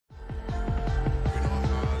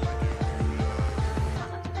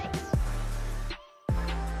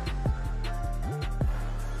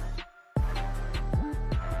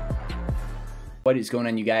What is going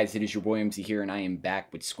on, you guys? It is your boy Omzy here, and I am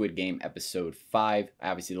back with Squid Game episode 5.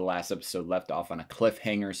 Obviously, the last episode left off on a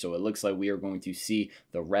cliffhanger, so it looks like we are going to see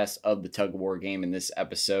the rest of the tug-of-war game in this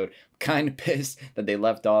episode. I'm kind of pissed that they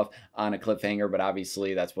left off on a cliffhanger, but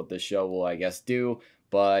obviously that's what this show will, I guess, do.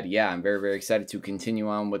 But yeah, I'm very, very excited to continue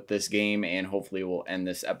on with this game, and hopefully we'll end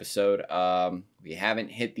this episode. We haven't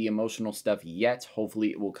hit the emotional stuff yet.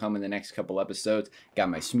 Hopefully it will come in the next couple episodes. Got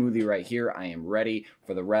my smoothie right here. I am ready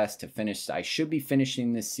for the rest to finish. I should be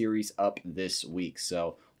finishing this series up this week,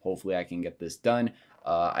 so hopefully I can get this done.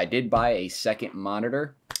 I did buy a second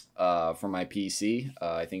monitor for my PC.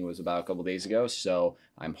 I think it was about a couple days ago, so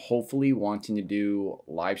I'm hopefully wanting to do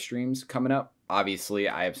live streams coming up. Obviously,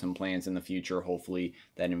 I have some plans in the future, hopefully,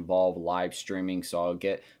 that involve live streaming, so I'll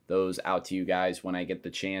get those out to you guys when I get the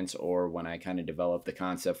chance or when I kind of develop the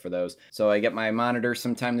concept for those. So I get my monitor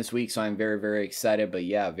sometime this week, so I'm very, very excited. But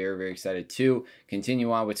yeah, very, very excited to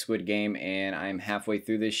continue on with Squid Game, and I'm halfway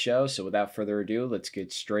through this show. So without further ado, let's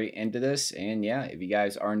get straight into this. And yeah, if you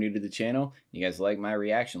guys are new to the channel, you guys like my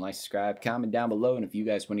reaction, like, subscribe, comment down below. And if you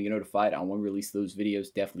guys want to get notified on when we release those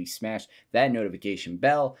videos, definitely smash that notification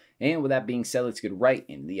bell. And with that being said, let's get right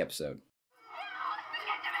into the episode.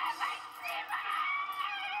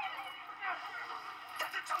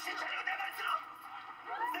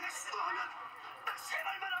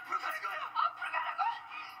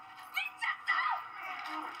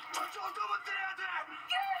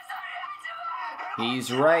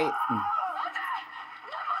 He's right.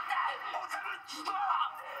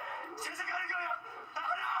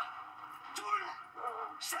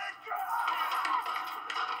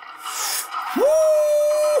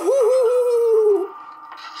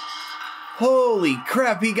 Holy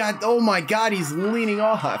crap, he got, oh my god, he's leaning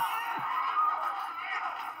off.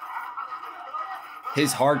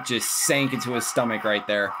 His heart just sank into his stomach right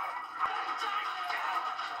there.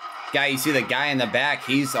 Guy, you see the guy in the back,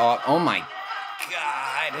 he's off, oh my god.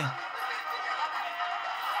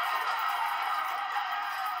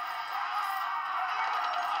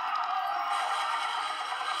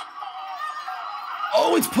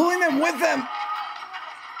 Oh, it's pulling them with them.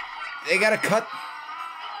 They gotta cut.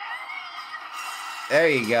 There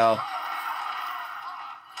you go.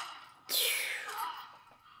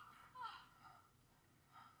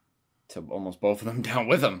 To almost both of them down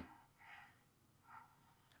with him.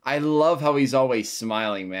 I love how he's always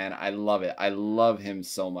smiling, man. I love it. I love him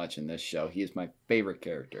so much in this show. He is my favorite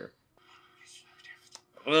character.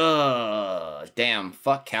 Ugh. Damn.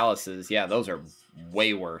 Fuck calluses. Yeah, those are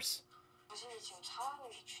way worse.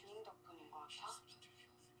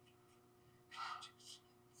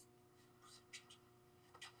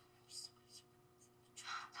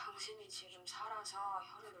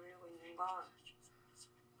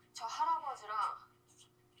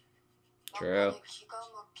 True.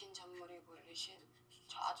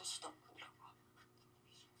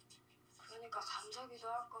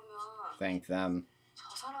 Thank them.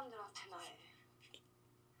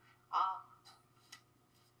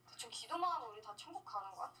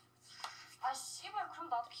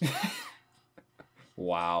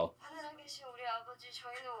 Wow.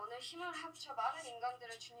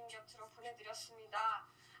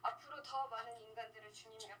 앞으로 더 많은 인간들을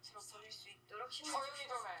주님 곁으로 보낼 수 있도록 힘을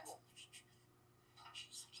주시옵소서.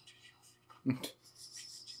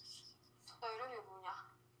 너 이름이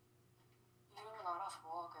뭐냐? 이름은 알아서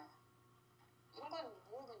뭐하게. 인간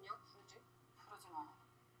뭐하겠냐? 부르지? 부르지 마.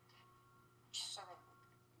 비싸겠고.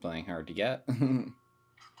 Playing hard to get.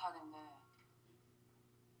 부탁인데.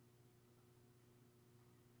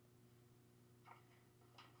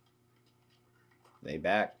 They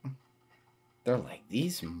back. They're like,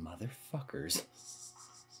 these motherfuckers.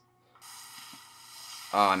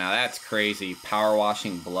 Oh, now that's crazy. Power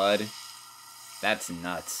washing blood. That's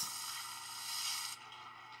nuts.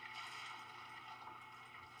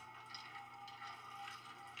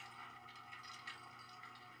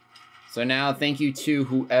 So now, thank you to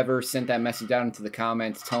whoever sent that message out into the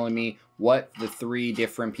comments telling me what the 3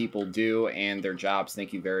 different people do and their jobs.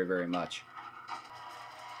 Thank you very, very much.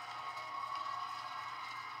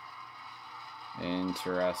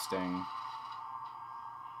 Interesting.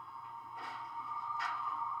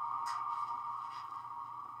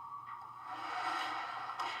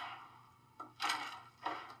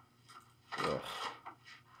 Ugh.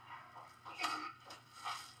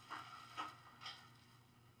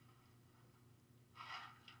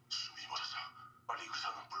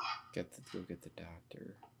 Go get the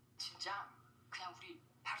doctor.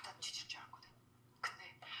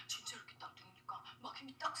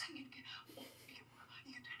 힘이 딱 생기는 게 이게 뭐야?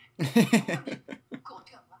 이게 되네. 그거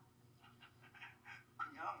어떻게 한 거야?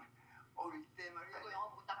 그냥 어릴 때 말이야. 그거 영화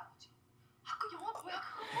보고 따라한 거지. 학교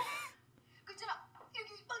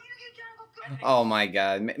Oh my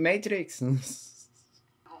god. Matrix.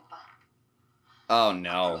 Oh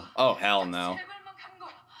no. Oh hell no.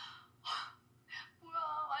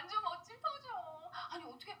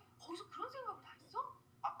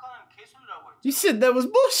 You said that was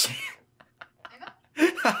bullshit.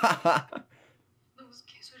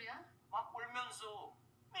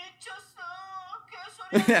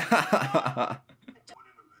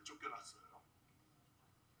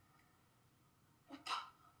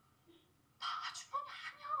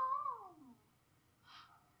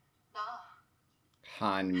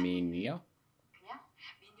 한민이요?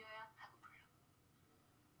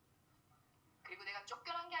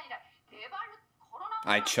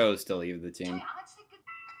 I chose to leave the team.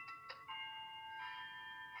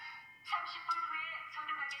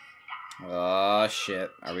 Oh shit.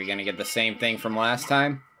 Are we gonna get the same thing from last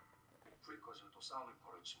time?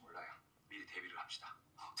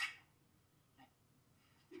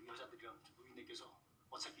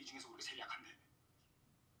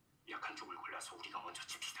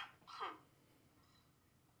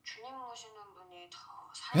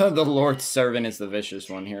 The Lord's servant is the vicious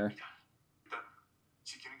one here.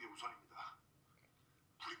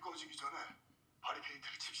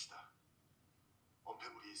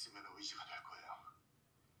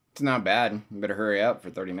 It's not bad. You better hurry up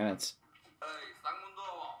for 30 minutes.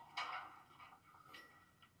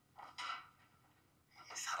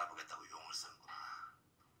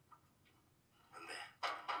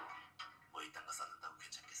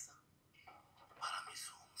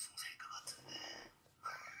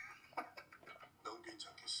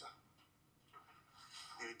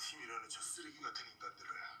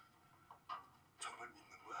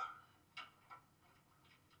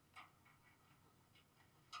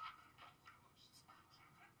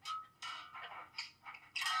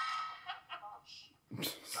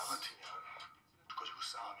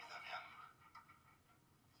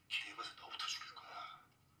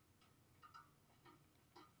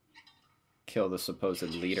 Kill the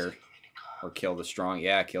supposed leader. Or kill the strong.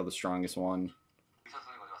 Yeah, kill the strongest one.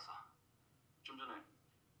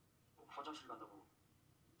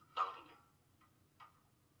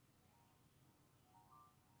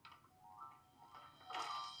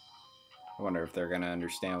 I wonder if they're going to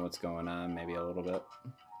understand what's going on, maybe a little bit.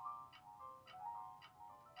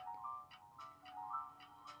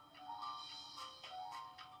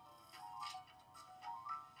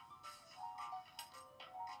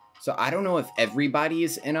 So I don't know if everybody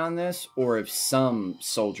is in on this or if some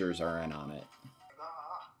soldiers are in on it.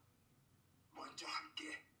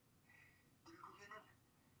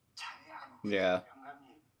 Yeah.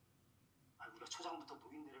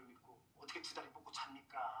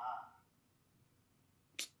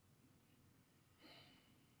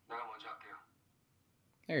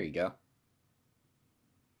 There you go.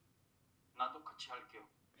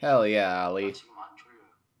 Hell yeah, Ali.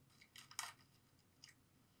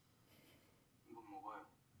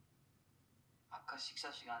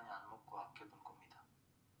 식사 시간에 안 먹고 아껴둔 겁니다.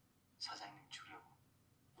 사장님 주려고.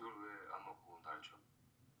 이걸 왜 안 먹고 날 줘?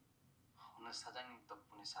 오늘 사장님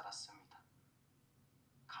덕분에 살았습니다.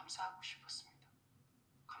 감사하고 싶었습니다.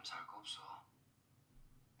 감사할 거 없어.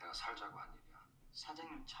 내가 살자고 한 일이야.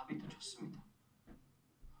 사장님 자비도 좋습니다.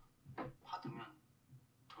 받으면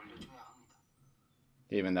돌려줘야 합니다.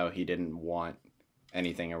 Even though he didn't want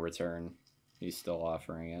anything in return, he's still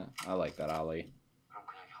offering it. I like that, Ali.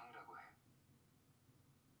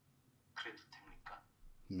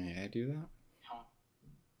 May I do that?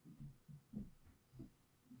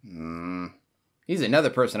 He's another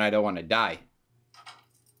person I don't want to die.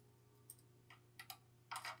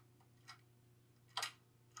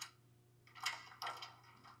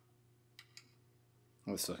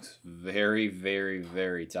 This looks very, very,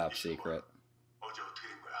 very top secret.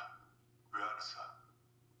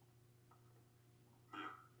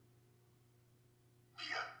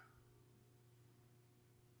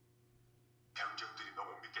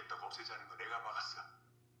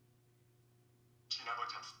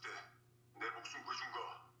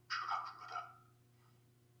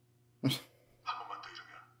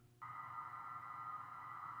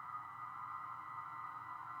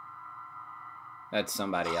 That's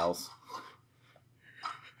somebody else.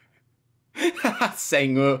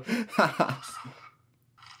 Sengu.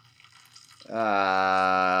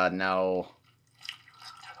 No.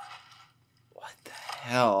 What the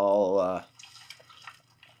hell?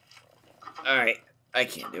 Alright, I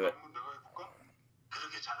can't do it.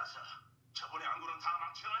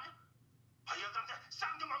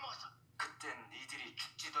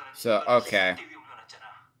 So, okay.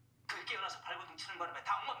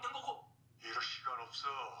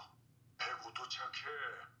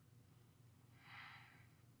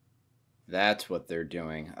 That's what they're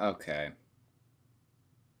doing. Okay.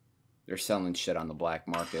 They're selling shit on the black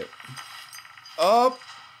market. Oh!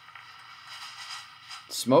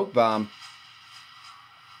 Smoke bomb.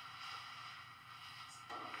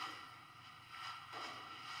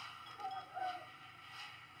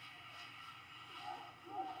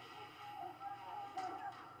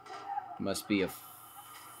 Must be a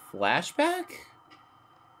flashback?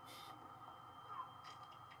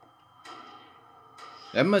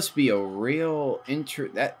 That must be a real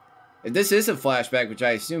that if this is a flashback, which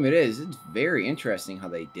I assume it is, it's very interesting how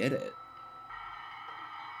they did it.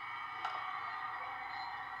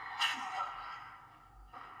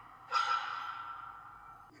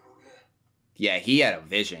 Yeah, he had a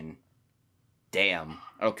vision. Damn.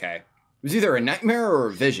 Okay. It was either a nightmare or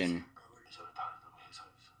a vision.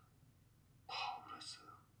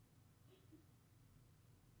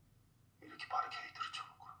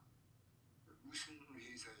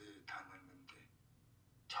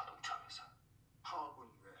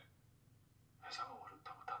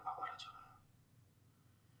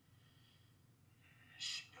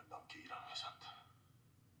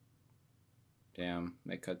 Damn,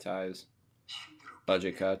 they cut ties.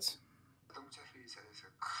 Budget cuts.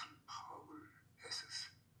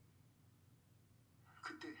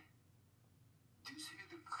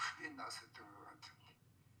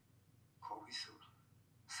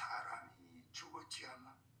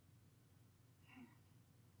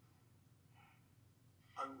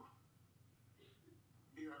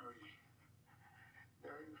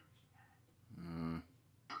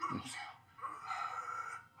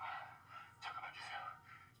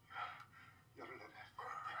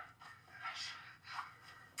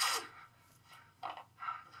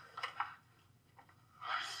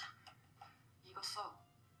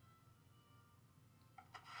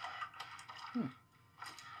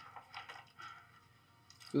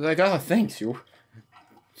 Like, oh, thanks, you.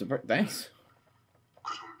 Thanks.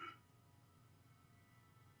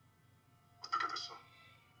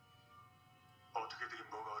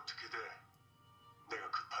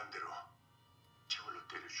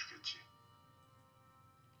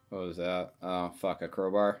 What was that? Oh, fuck, a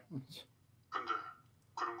crowbar.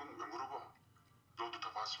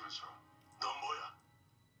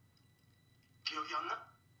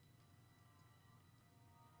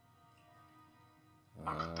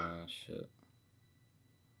 Shit.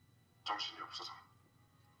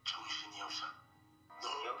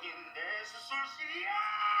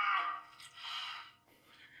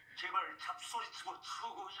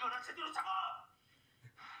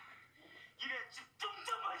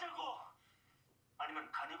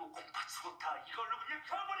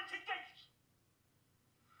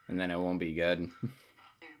 And then it won't be good.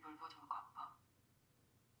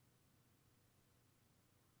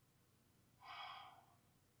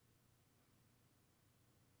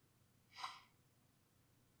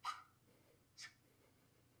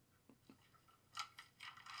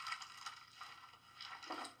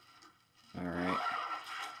 Alright.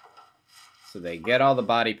 So they get all the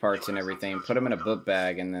body parts and everything, put them in a book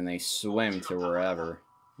bag, and then they swim to wherever.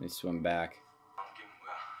 They swim back.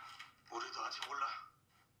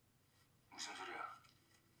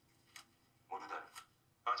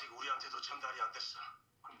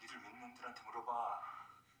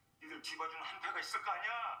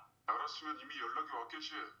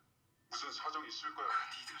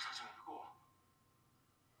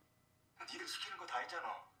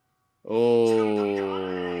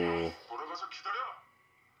 Oh.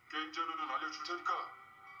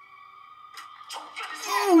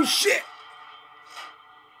 Oh shit.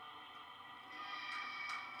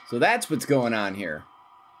 So that's what's going on here.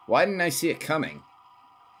 Why didn't I see it coming?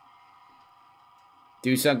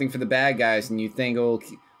 Do something for the bad guys and you think it'll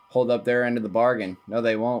hold up their end of the bargain. No,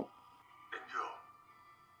 they won't.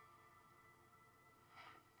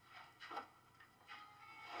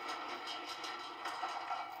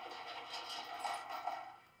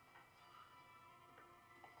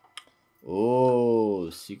 Oh,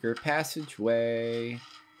 secret passageway.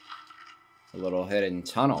 A little hidden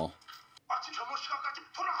tunnel.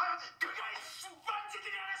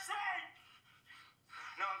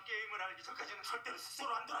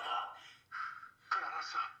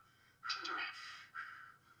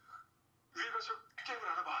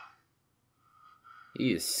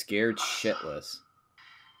 He is scared shitless.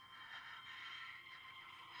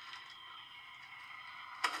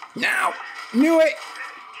 Now! Knew it!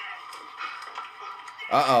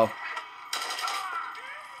 Uh-oh.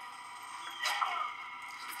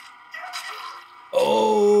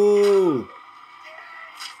 Oh!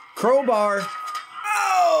 Crowbar!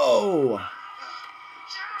 Oh!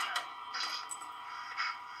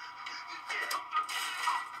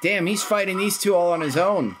 Damn, he's fighting these two all on his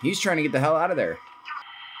own. He's trying to get the hell out of there.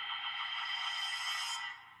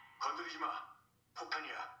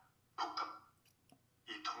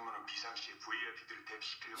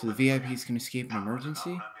 So the VIPs can escape an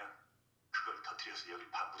emergency?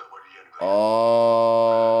 Oh.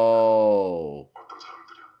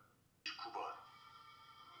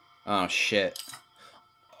 Oh, shit.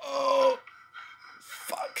 Oh.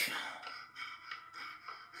 Fuck.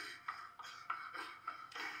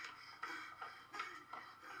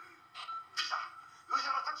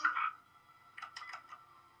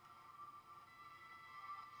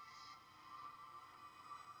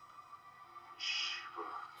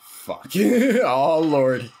 Fuck. Oh,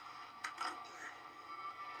 Lord.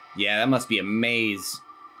 Yeah, that must be a maze.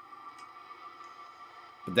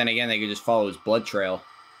 But then again, they could just follow his blood trail.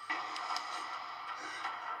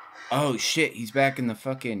 Oh, shit. He's back in the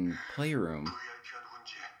fucking playroom.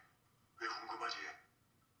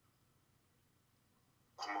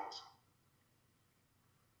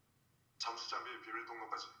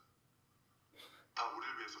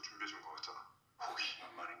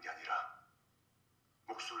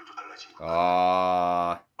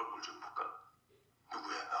 Ah.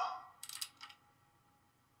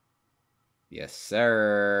 Yes,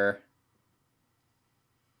 sir.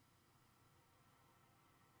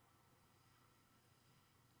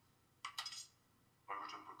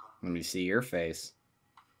 Let me see your face.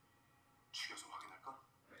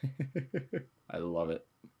 I love it.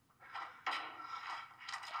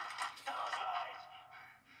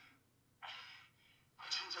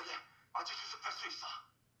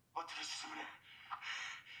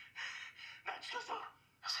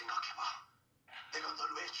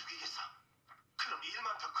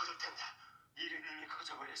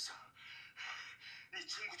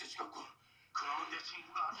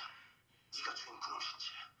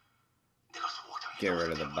 Get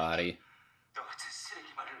rid of the body.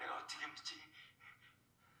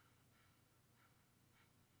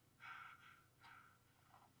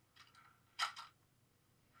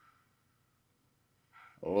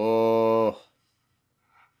 Oh.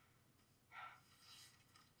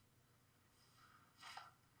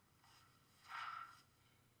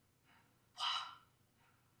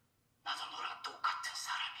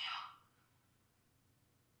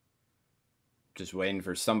 Just waiting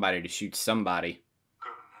for somebody to shoot somebody.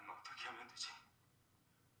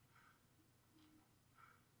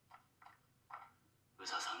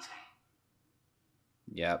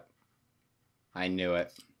 Yep. I knew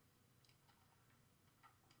it.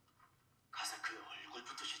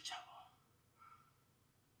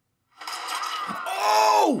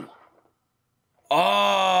 Oh!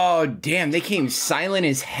 Oh, damn. They came silent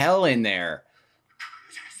as hell in there.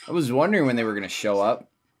 I was wondering when they were going to show up.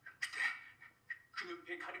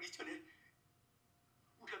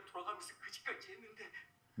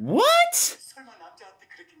 What?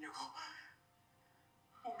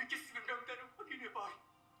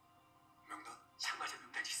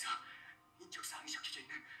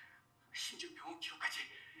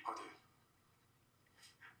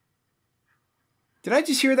 Did I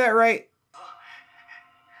just hear that right?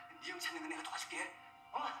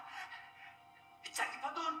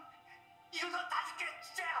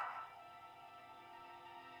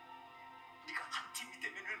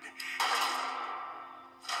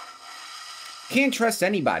 Can't trust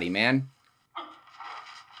anybody, man.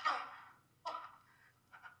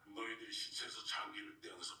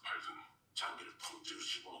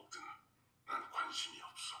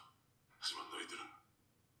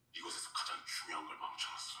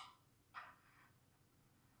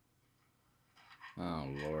 Oh,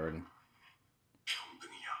 Lord.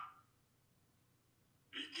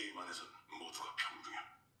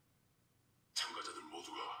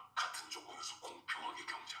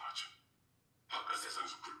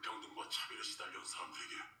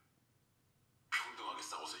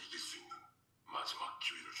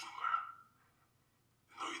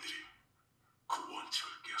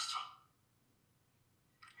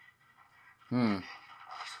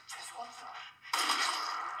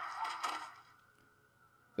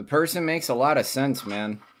 The person makes a lot of sense,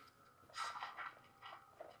 man.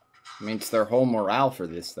 I mean, it's their whole morale for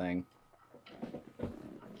this thing.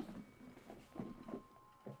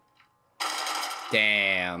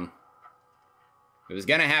 Damn. It was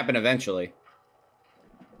gonna happen eventually.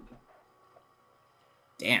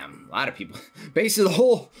 Damn, a lot of people. Basically,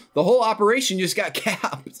 the whole operation just got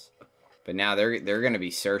capped. But now they're gonna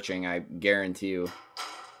be searching, I guarantee you.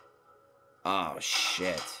 Oh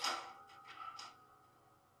shit.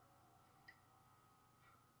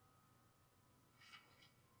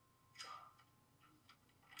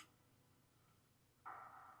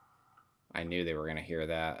 I knew they were going to hear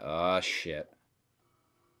that. Oh, shit.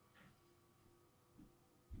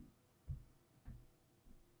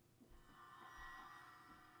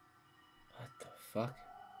 What the fuck?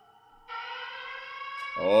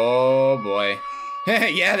 Oh, boy.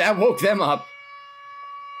 Yeah, that woke them up.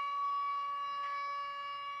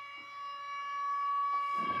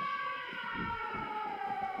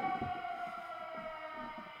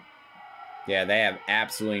 Yeah, they have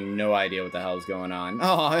absolutely no idea what the hell's going on.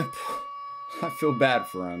 Oh, I feel bad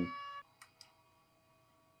for him.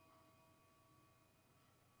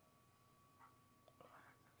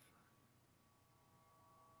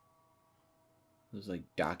 Those like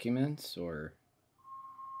documents or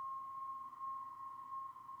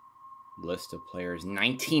list of players.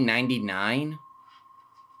 1999?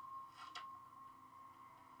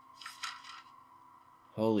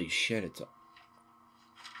 Holy shit, it's...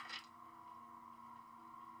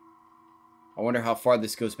 I wonder how far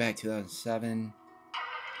this goes back. 2007.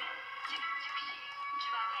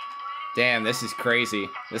 Damn, this is crazy.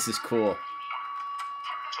 This is cool.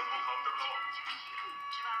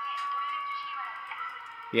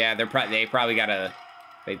 Yeah, they probably gotta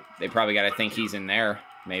they probably gotta think he's in there,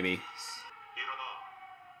 maybe.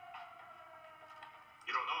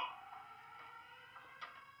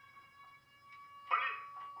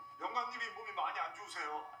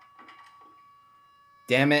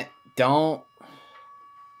 Damn it, don't.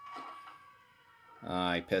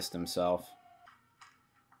 He pissed himself.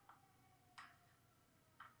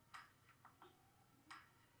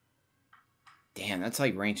 Damn, that's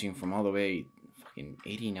like ranging from all the way fucking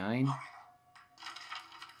 89.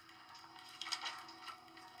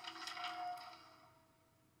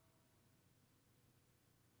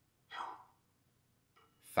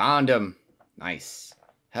 Found him. Nice.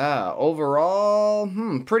 Overall,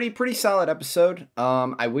 pretty solid episode.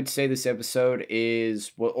 I would say this episode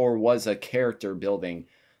is or was a character building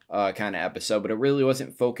kind of episode, but it really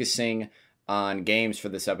wasn't focusing on games for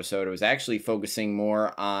this episode. It was actually focusing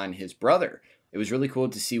more on his brother. It was really cool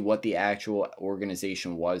to see what the actual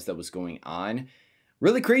organization was that was going on.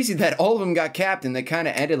 Really crazy that all of them got capped and they kind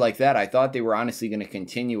of ended like that. I thought they were honestly going to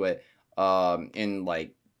continue it in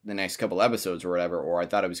like the next couple episodes or whatever, or I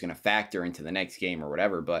thought it was going to factor into the next game or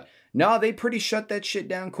whatever, but no, they pretty shut that shit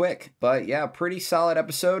down quick. But yeah, pretty solid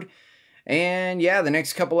episode. And yeah, the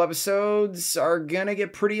next couple episodes are going to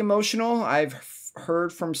get pretty emotional. I've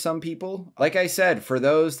heard from some people. Like I said, for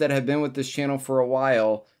those that have been with this channel for a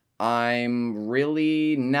while, I'm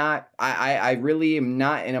really not, I really am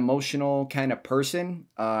not an emotional kind of person.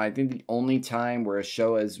 I think the only time where a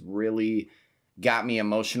show has really got me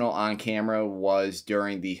emotional on camera was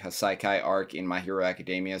during the Hasaikai arc in My Hero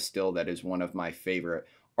Academia. Still, that is one of my favorite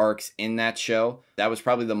arcs in that show. That was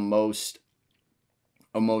probably the most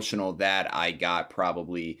emotional that I got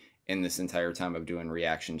probably in this entire time of doing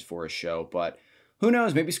reactions for a show. But who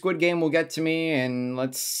knows? Maybe Squid Game will get to me, and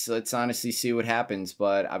let's honestly see what happens.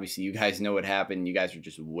 But obviously, you guys know what happened. You guys are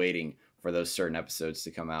just waiting for those certain episodes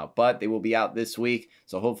to come out. But they will be out this week,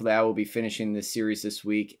 so hopefully I will be finishing this series this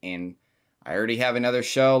week, and I already have another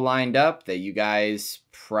show lined up that you guys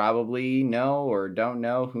probably know or don't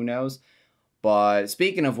know. Who knows? But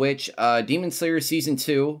speaking of which, Demon Slayer Season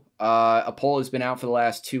 2, a poll has been out for the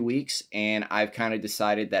last 2 weeks, and I've kind of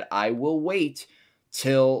decided that I will wait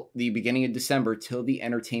till the beginning of December, till the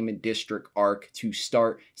Entertainment District arc to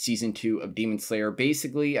start Season 2 of Demon Slayer.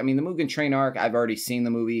 Basically, I mean, the Mugen Train arc, I've already seen the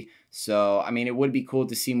movie, so, I mean, it would be cool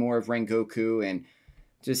to see more of Rengoku, and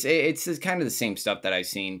just, it's just kind of the same stuff that I've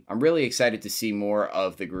seen. I'm really excited to see more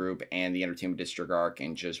of the group and the Entertainment District arc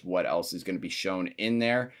and just what else is going to be shown in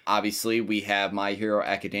there. Obviously, we have My Hero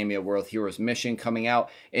Academia World Heroes Mission coming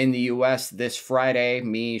out in the US this Friday.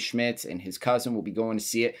 Me, Schmitz, and his cousin will be going to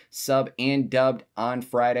see it sub and dubbed on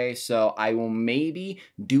Friday. So I will maybe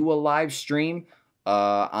do a live stream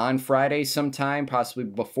on Friday sometime, possibly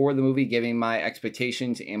before the movie, giving my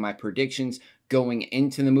expectations and my predictions going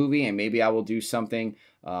into the movie, and maybe I will do something,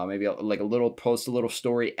 maybe like a little post, a little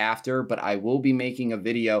story after, but I will be making a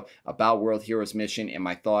video about World Heroes Mission and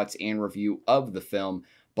my thoughts and review of the film.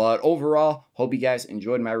 But overall, hope you guys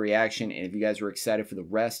enjoyed my reaction, and if you guys were excited for the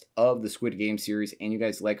rest of the Squid Game series and you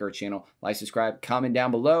guys like our channel, like, subscribe, comment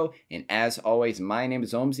down below, and as always, my name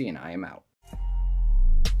is Omzy, and I am out.